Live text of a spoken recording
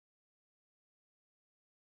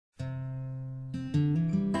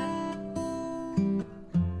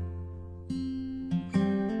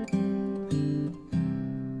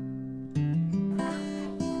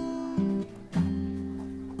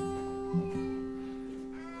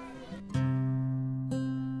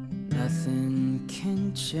Nothing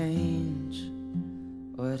can change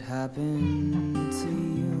what happened to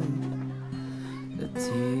you. The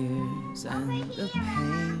tears and the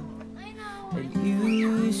pain that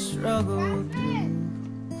you struggled through.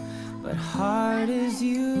 But hard as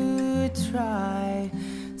you try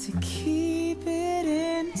to keep it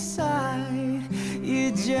inside,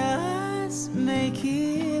 you just make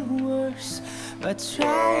it worse by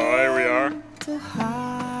trying to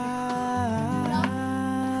hide.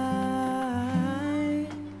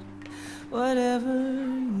 Whatever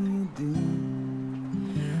you do,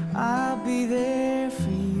 I'll be there for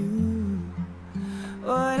you.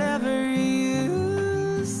 Whatever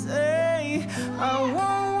you say, I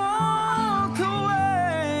won't walk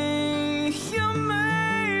away. You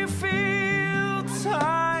may feel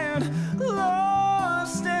tired,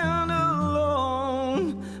 lost and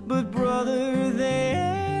alone, but brother,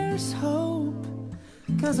 there's hope,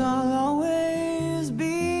 'cause I'll always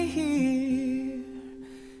be here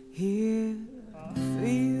for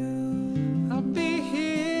you. I'll be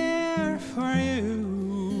here for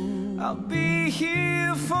you. I'll be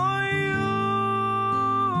here for you.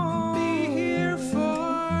 Be here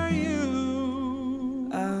for you.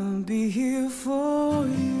 I'll be here for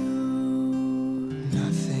you.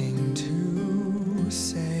 Nothing to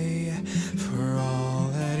say for all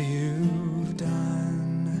that you've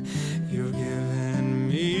done. You've given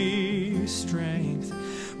me strength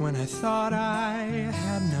when I thought I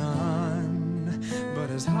had none. But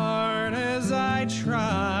as hard as I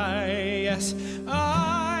try, yes,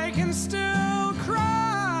 I can still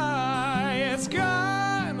cry. It's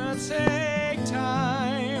gonna take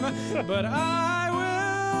time, but I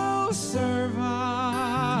will survive.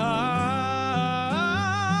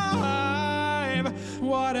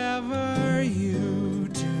 Whatever you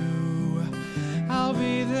do, I'll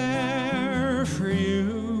be there for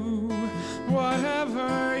you.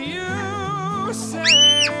 Whatever you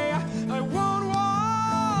say, I won't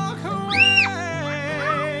walk away.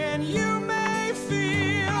 And you may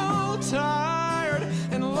feel tired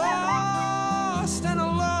and lost and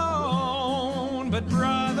alone, but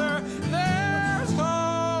brother, there's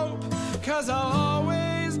hope, 'cause I'll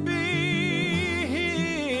always be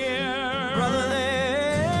here. Brother,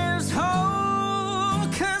 there's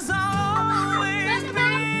hope, 'cause I'll always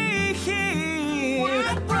be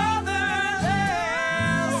here. Brother,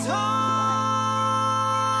 there's hope.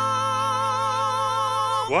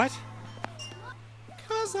 What?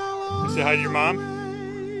 'Cause I'll Say hi to your mom.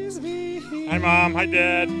 always be here. Hi, Mom. Hi,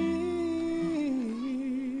 Dad.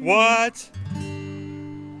 What?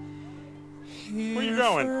 Where are you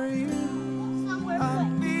going? I'll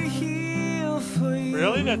be here for you.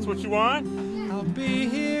 Really? That's what you want? I'll be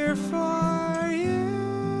here for you.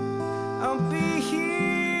 I'll be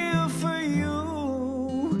here for you.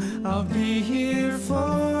 I'll be here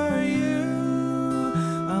for you.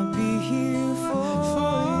 I'll be here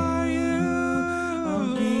for you.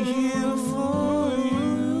 I'll be here for you.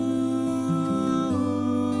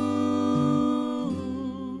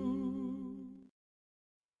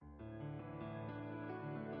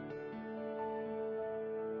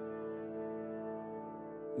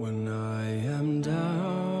 When I am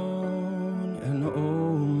down and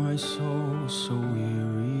oh my soul so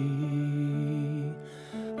weary,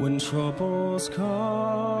 when troubles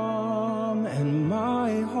come and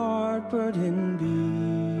my heart burden be,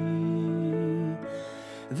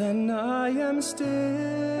 then I am still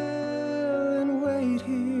and wait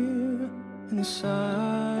here in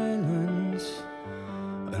silence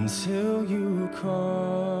until you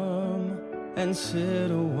come and sit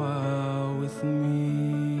a while with me.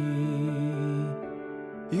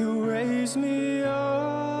 You raise me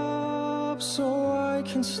up so I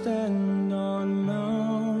can stand on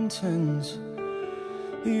mountains.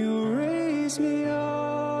 You raise me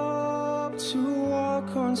up to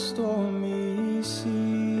walk on stormy seas.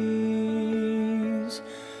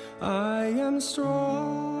 I am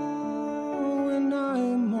strong when I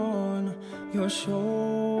am on your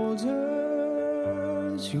shoulders.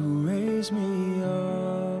 You raise me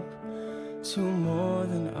up to more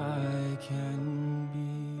than I can